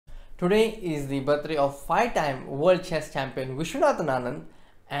Today is the birthday of 5-time world chess champion Viswanathan Anand,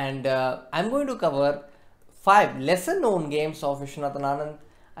 and I'm going to cover 5 lesser known games of Viswanathan Anand.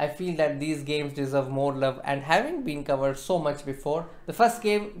 I feel that these games deserve more love and having been covered so much before. The first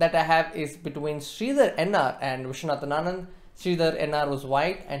game that I have is between Sridhar NR and Viswanathan Anand. Sridhar NR was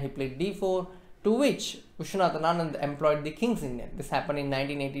white and he played d4, to which Viswanathan Anand employed the King's Indian. This happened in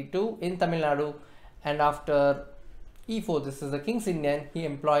 1982 in Tamil Nadu, and after e4, this is the King's Indian, he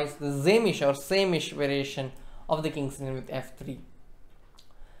employs the same-ish or same-ish variation of the King's Indian with f3.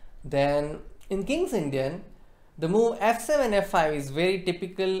 Then in King's Indian, the move f7 f5 is very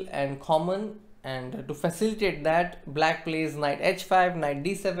typical and common, and to facilitate that, black plays knight h5, knight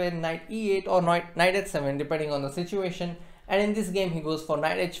d7, knight e8 or knight h7 depending on the situation, and in this game he goes for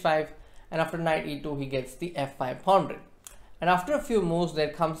knight h5, and after knight e2 he gets the f5 pawn break. And after a few moves,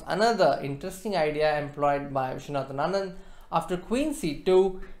 there comes another interesting idea employed by Viswanathan Anand. After queen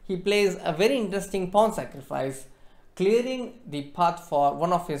c2, he plays a very interesting pawn sacrifice, clearing the path for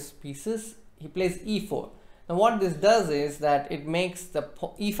one of his pieces. He plays e4. Now what this does is that it makes the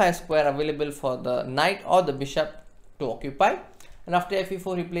e5 square available for the knight or the bishop to occupy. And after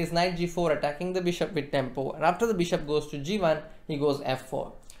fe4, he plays knight g4, attacking the bishop with tempo. And after the bishop goes to g1, he goes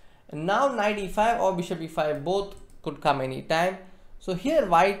f4. And now knight e5 or bishop e5 both could come anytime. So here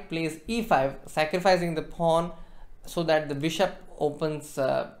white plays e5, sacrificing the pawn so that the bishop opens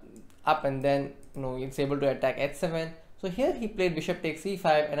up, and then it's able to attack h7. So here he played bishop takes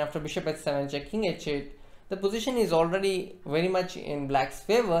e5, and after bishop h7 check king h8. The position is already very much in black's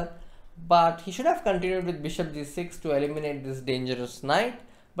favor, but he should have continued with bishop g6 to eliminate this dangerous knight,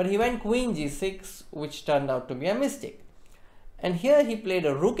 but he went queen g6, which turned out to be a mistake. And here he played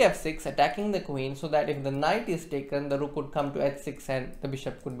a rook f6, attacking the queen, so that if the knight is taken, the rook would come to h6 and the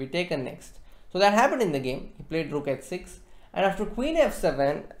bishop could be taken next. So that happened in the game. He played rook h6, and after queen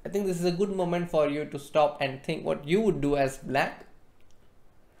f7, I think this is a good moment for you to stop and think what you would do as black.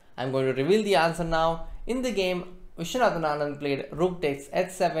 I'm going to reveal the answer now. In the game, Viswanathan Anand played rook takes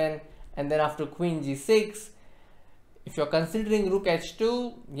h7, and then after queen g6, if you're considering rook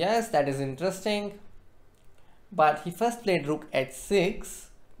h2, yes, that is interesting. But he first played rook h6,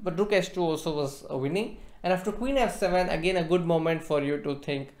 but rook h2 also was winning. And after queen f7, again a good moment for you to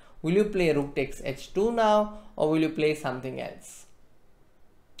think, will you play rook takes h2 now, or will you play something else?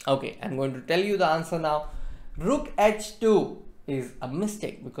 Okay, I'm going to tell you the answer now. Rook h2 is a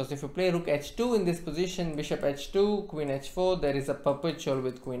mistake, because if you play rook h2 in this position, bishop h2, queen h4, there is a perpetual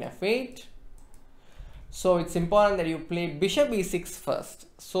with queen f8. So it's important that you play bishop e6 first,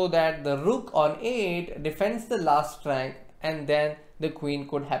 so that the rook on a8 defends the last rank, and then the queen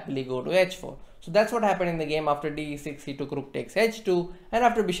could happily go to h4. So that's what happened in the game. After d6, he took rook takes h2, and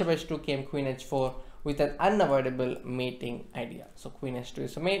after bishop h2 came queen h4 with an unavoidable mating idea. So queen h2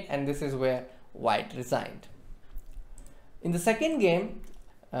 is a mate, and this is where white resigned. In the second game,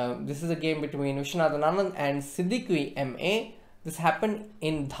 this is a game between Viswanathan Anand and Siddiqui MA. This happened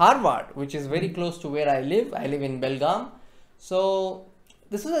in Dharwad, which is very close to where I live. I live in Belgaum. So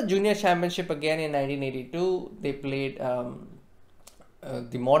this was a junior championship again in 1982. They played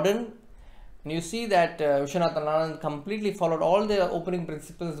the modern. And you see that Viswanathan Anand completely followed all the opening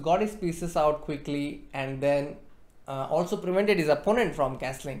principles, got his pieces out quickly, and then also prevented his opponent from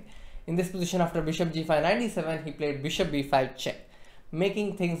castling. In this position, after bishop g5, knight d7, he played bishop b5 check,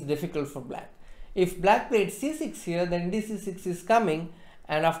 making things difficult for black. If black played c6 here, then dc6 is coming,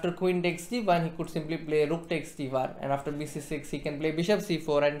 and after queen takes d1, he could simply play rook takes d1, and after bc6, he can play bishop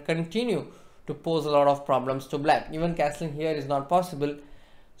c4 and continue to pose a lot of problems to black. Even castling here is not possible,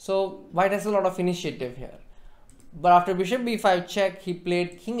 so white has a lot of initiative here. But after bishop b5 check, he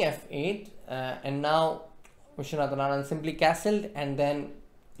played king f8, and now Viswanathan Anand simply castled, and then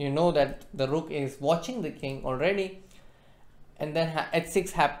you know that the rook is watching the king already. And then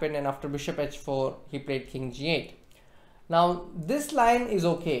h6 happened, and after bishop h4, he played king g8. Now this line is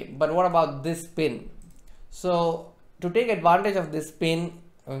okay, but what about this pin? So to take advantage of this pin,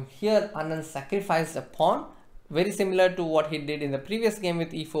 here Anand sacrificed a pawn, very similar to what he did in the previous game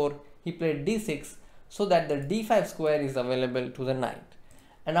with e4. He played d6 so that the d5 square is available to the knight.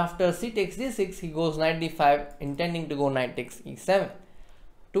 And after c takes d6, he goes knight d5, intending to go knight takes e7.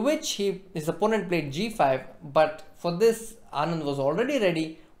 To which his opponent played g5, but for this Anand was already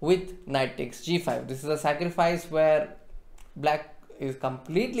ready with knight takes g5. This is a sacrifice where black is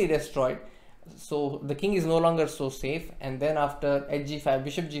completely destroyed, so the king is no longer so safe. And then after h5,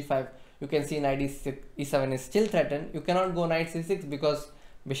 bishop g5, you can see knight e7 is still threatened. You cannot go knight c6 because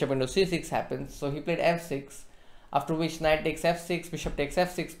bishop into c6 happens, so he played f6, after which knight takes f6, bishop takes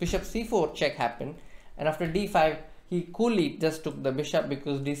f6, bishop c4 check happened, and after d5 he coolly just took the bishop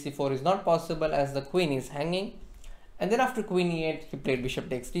because dc4 is not possible as the queen is hanging. And then after queen e8, he played bishop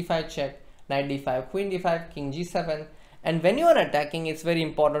takes d5 check, knight d5, queen d5, king g7. And when you are attacking, it's very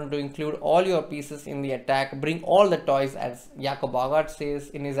important to include all your pieces in the attack. Bring all the toys, as Jakob Bogart says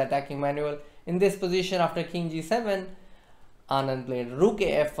in his attacking manual. In this position, after king g7, Anand played rook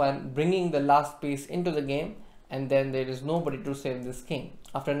af1, bringing the last piece into the game. And then there is nobody to save this king.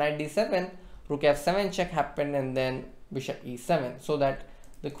 After knight d7, rook f7 check happened, and then bishop e7. So that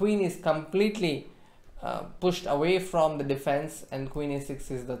the queen is completely pushed away from the defense, and queen e6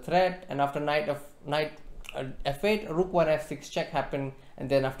 is the threat. And after knight f8, rook 1 f6 check happened, and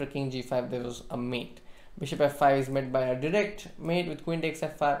then after king g5 there was a mate. Bishop f5 is met by a direct mate with queen takes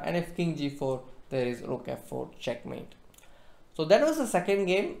f5, and if king g4 there is rook f4 checkmate. So that was the second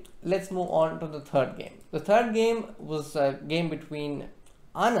game. Let's move on to the third game. The third game was a game between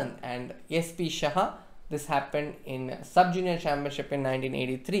Anand and SP Shah. This happened in Sub-Junior Championship in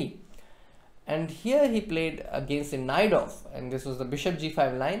 1983. And here he played against a Naidov, and this was the bishop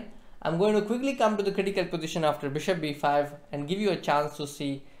g5 line. I'm going to quickly come to the critical position after bishop b5 and give you a chance to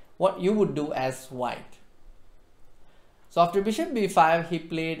see what you would do as white. So after bishop b5, he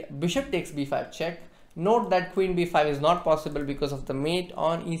played bishop takes b5 check. Note that queen b5 is not possible because of the mate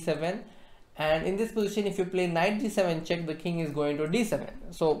on e7. And in this position, if you play knight g7 check, the king is going to d7.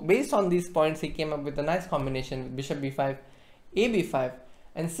 So based on these points, he came up with a nice combination with bishop b5, a b5.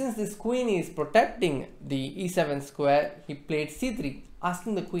 And since this queen is protecting the e7 square, he played c3,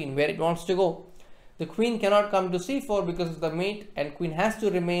 asking the queen where it wants to go. The queen cannot come to c4 because of the mate, and queen has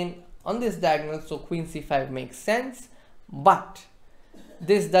to remain on this diagonal, so queen c5 makes sense. But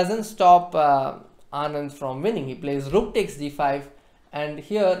this doesn't stop Anand from winning. He plays rook takes d5, and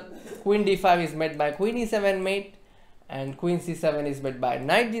here queen d5 is met by queen e7 mate, and queen c7 is met by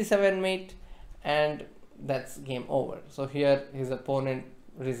knight g7 mate, and that's game over. So here his opponent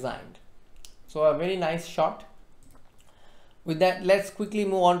resigned. So a very nice shot. With that, let's quickly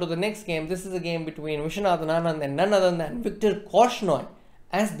move on to the next game. This is a game between Viswanathan Anand and none other than Victor Korchnoi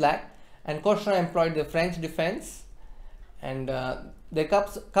as black, and Korchnoi employed the French defense, and there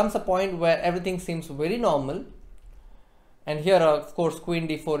comes a point where everything seems very normal, and here of course queen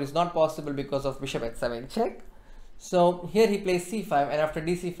d4 is not possible because of bishop h7 check. So here he plays c5, and after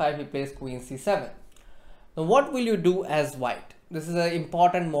dc5 he plays queen c7. Now what will you do as white? This is an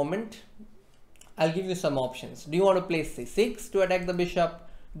important moment. I'll give you some options. Do you want to play c6 to attack the bishop?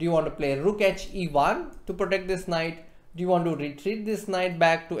 Do you want to play rook h e1 to protect this knight? Do you want to retreat this knight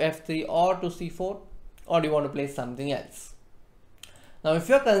back to f3 or to c4? Or do you want to play something else? Now if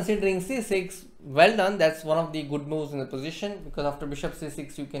you're considering c6, well done. That's one of the good moves in the position, because after bishop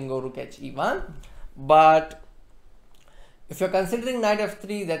c6 you can go rook h e1. But if you're considering knight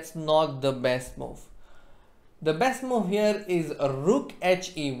f3, that's not the best move. The best move here is rook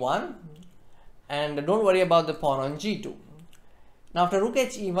h e1, and don't worry about the pawn on g2. Now after rook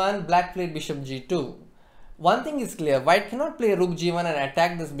h e1, black played bishop g2. One thing is clear, white cannot play rook g1 and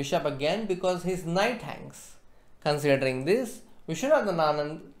attack this bishop again because his knight hangs. Considering this, Viswanathan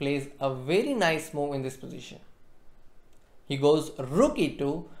Anand plays a very nice move in this position. He goes rook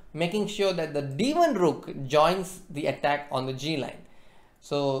e2, making sure that the d1 rook joins the attack on the g line.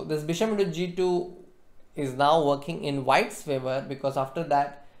 So this bishop into g2 is now working in white's favor, because after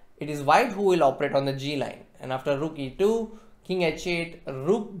that it is white who will operate on the g line. And after rook e2, king h8,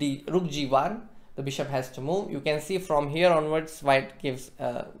 rook g1, the bishop has to move. You can see from here onwards white keeps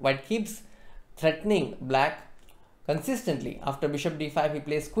threatening black consistently. After bishop d5 he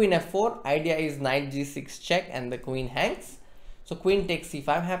plays queen f4. Idea is knight g6 check, and the queen hangs. So queen takes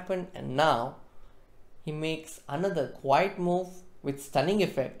c5 happened, and now he makes another quiet move with stunning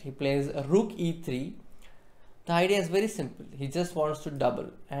effect. He plays rook e3. The idea is very simple. He just wants to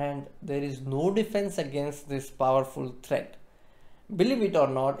double, and there is no defense against this powerful threat. Believe it or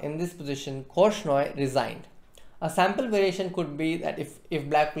not, in this position Korchnoi resigned. A sample variation could be that if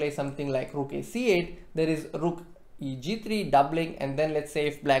black plays something like rook a c8, there is rook e g3 doubling, and then let's say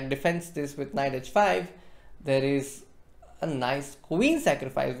if black defends this with knight h5, there is a nice queen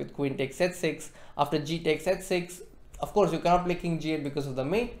sacrifice with queen takes h6. After g takes h6, of course you cannot play king g8 because of the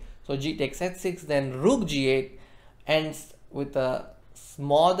mate, so g takes h6, then rook g8 ends with a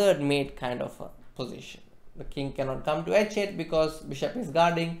smothered mate kind of a position. The king cannot come to h8 because bishop is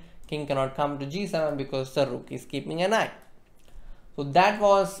guarding, king cannot come to g7 because the rook is keeping an eye. So that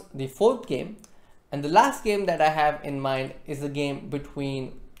was the fourth game, and the last game that I have in mind is the game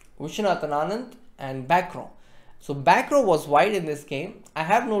between Viswanathan Anand and back row. So back row was white in this game. I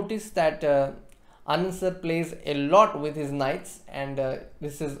have noticed that Anand sir plays a lot with his knights, and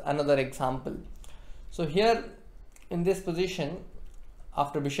this is another example. So here in this position,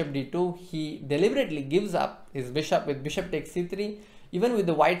 after bishop d2, he deliberately gives up his bishop with bishop takes c3. Even with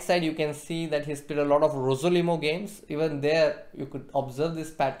the white side, you can see that he's played a lot of Rosolimo games. Even there, you could observe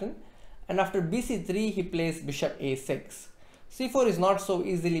this pattern. And after bc3, he plays bishop a6. c4 is not so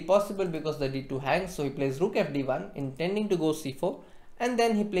easily possible because the d2 hangs, so he plays rook fd1, intending to go c4, and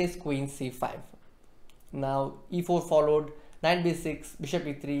then he plays queen c5. Now e4 followed, knight b6, bishop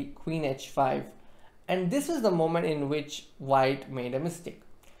e3, queen h5, and this was the moment in which white made a mistake.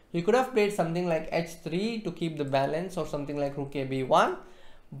 He could have played something like h3 to keep the balance, or something like rook a b1,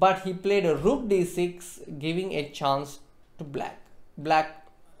 but he played a rook d6, giving a chance to black.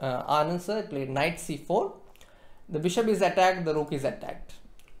 Anand sir played knight c4. The bishop is attacked, the rook is attacked.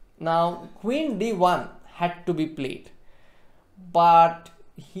 Now queen d1 had to be played, but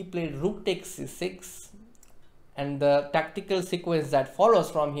he played rook takes c6, and the tactical sequence that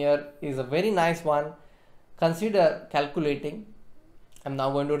follows from here is a very nice one. Consider calculating. I'm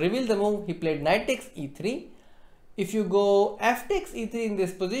now going to reveal the move. He played knight takes e3. If you go f takes e3 in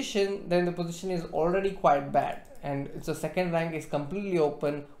this position, then the position is already quite bad, and it's a second rank is completely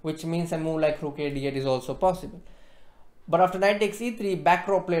open, which means a move like rook a d8 is also possible. But after knight takes e3, back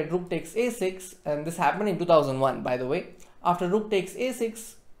row played rook takes a6, and this happened in 2001, by the way. After rook takes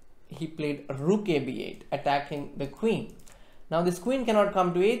a6, he played rook a b8, attacking the queen. Now this queen cannot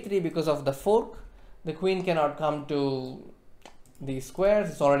come to a3 because of the fork. The queen cannot come to these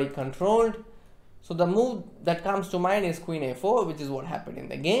squares, it's already controlled. So the move that comes to mind is queen a4, which is what happened in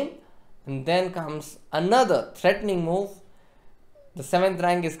the game. And then comes another threatening move. The 7th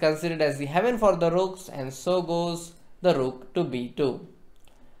rank is considered as the heaven for the rooks, and so goes the rook to b2.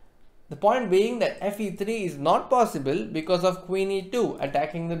 The point being that fe3 is not possible because of queen e2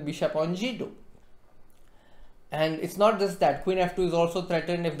 attacking the bishop on g2. And it's not just that, queen f2 is also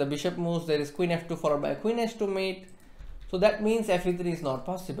threatened. If the bishop moves, there is queen f2 followed by queen h2 mate. So that means fe3 is not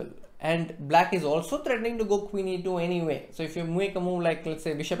possible. And black is also threatening to go queen e2 anyway. So if you make a move like, let's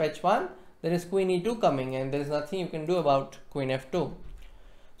say, bishop h1, there is queen e2 coming, and there is nothing you can do about queen f2.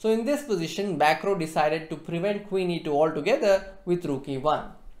 So in this position, back row decided to prevent queen e2 altogether with rook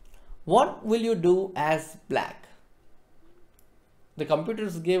e1. What will you do as black? The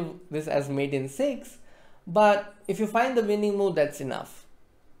computers give this as mate in 6, but if you find the winning move, that's enough.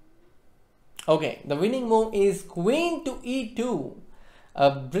 Okay, the winning move is queen to e2. A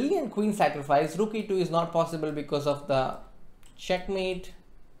brilliant queen sacrifice. Rook e2 is not possible because of the checkmate.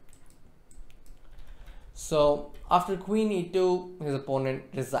 So after queen e2, his opponent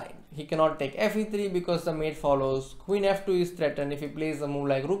resigned. He cannot take fe3 because the mate follows. Queen f2 is threatened. If he plays a move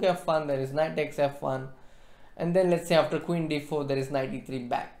like rook f1, there is knight takes f1. And then let's say after queen d4, there is knight e3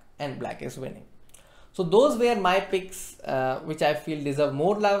 back, and black is winning. So those were my picks, which I feel deserve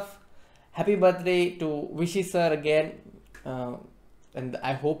more love. Happy birthday to Vishy sir again. And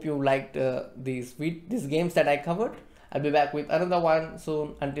I hope you liked these games that I covered. I'll be back with another one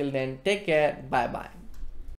soon. Until then, take care. Bye bye.